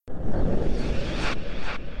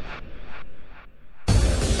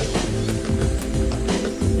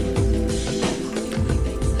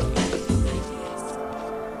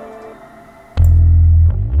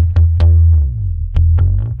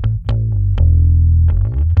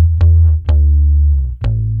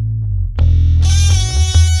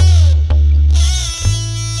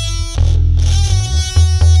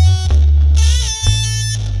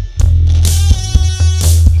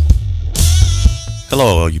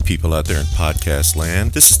people out there in podcast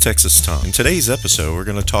land. This is Texas Tom. In today's episode, we're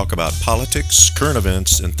going to talk about politics, current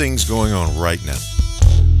events, and things going on right now.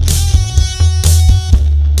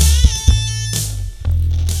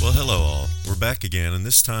 Well, hello all. We're back again, and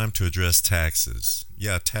this time to address taxes.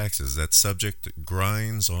 Yeah, taxes, that subject that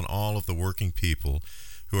grinds on all of the working people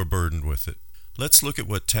who are burdened with it. Let's look at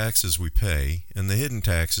what taxes we pay and the hidden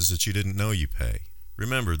taxes that you didn't know you pay.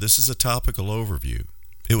 Remember, this is a topical overview.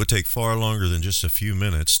 It would take far longer than just a few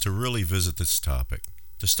minutes to really visit this topic.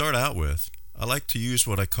 To start out with, I like to use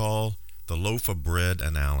what I call the loaf of bread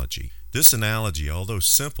analogy. This analogy, although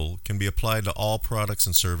simple, can be applied to all products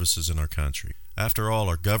and services in our country. After all,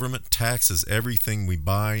 our government taxes everything we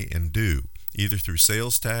buy and do, either through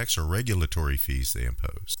sales tax or regulatory fees they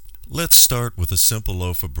impose. Let's start with a simple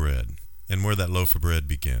loaf of bread and where that loaf of bread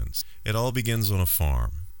begins. It all begins on a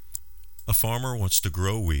farm. A farmer wants to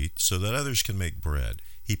grow wheat so that others can make bread.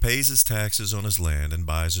 He pays his taxes on his land and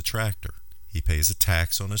buys a tractor. He pays a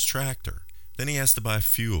tax on his tractor. Then he has to buy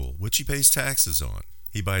fuel, which he pays taxes on.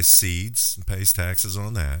 He buys seeds and pays taxes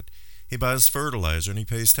on that. He buys fertilizer and he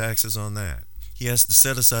pays taxes on that. He has to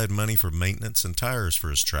set aside money for maintenance and tires for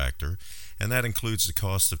his tractor, and that includes the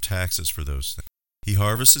cost of taxes for those things. He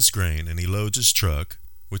harvests his grain and he loads his truck,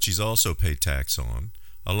 which he's also paid tax on,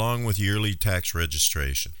 along with yearly tax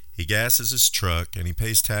registration. He gasses his truck and he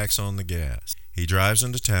pays tax on the gas. He drives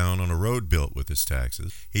into town on a road built with his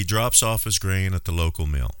taxes. He drops off his grain at the local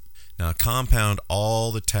mill. Now compound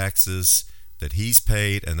all the taxes that he's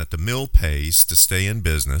paid and that the mill pays to stay in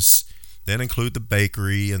business, then include the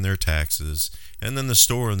bakery and their taxes, and then the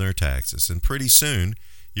store and their taxes. And pretty soon,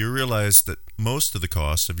 you realize that most of the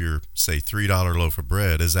cost of your, say, $3 loaf of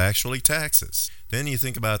bread is actually taxes. Then you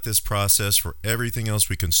think about this process for everything else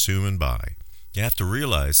we consume and buy. You have to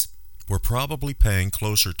realize we're probably paying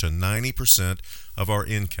closer to 90% of our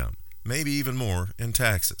income, maybe even more, in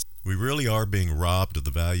taxes. We really are being robbed of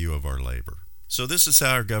the value of our labor. So this is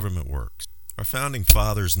how our government works. Our founding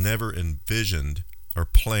fathers never envisioned or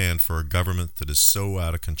planned for a government that is so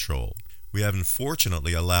out of control. We have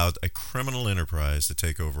unfortunately allowed a criminal enterprise to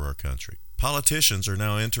take over our country. Politicians are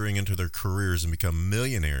now entering into their careers and become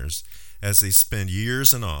millionaires as they spend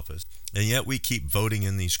years in office, and yet we keep voting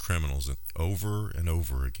in these criminals over and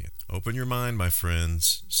over again. Open your mind, my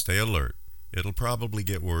friends. Stay alert. It'll probably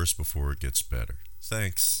get worse before it gets better.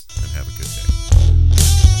 Thanks, and have a good day.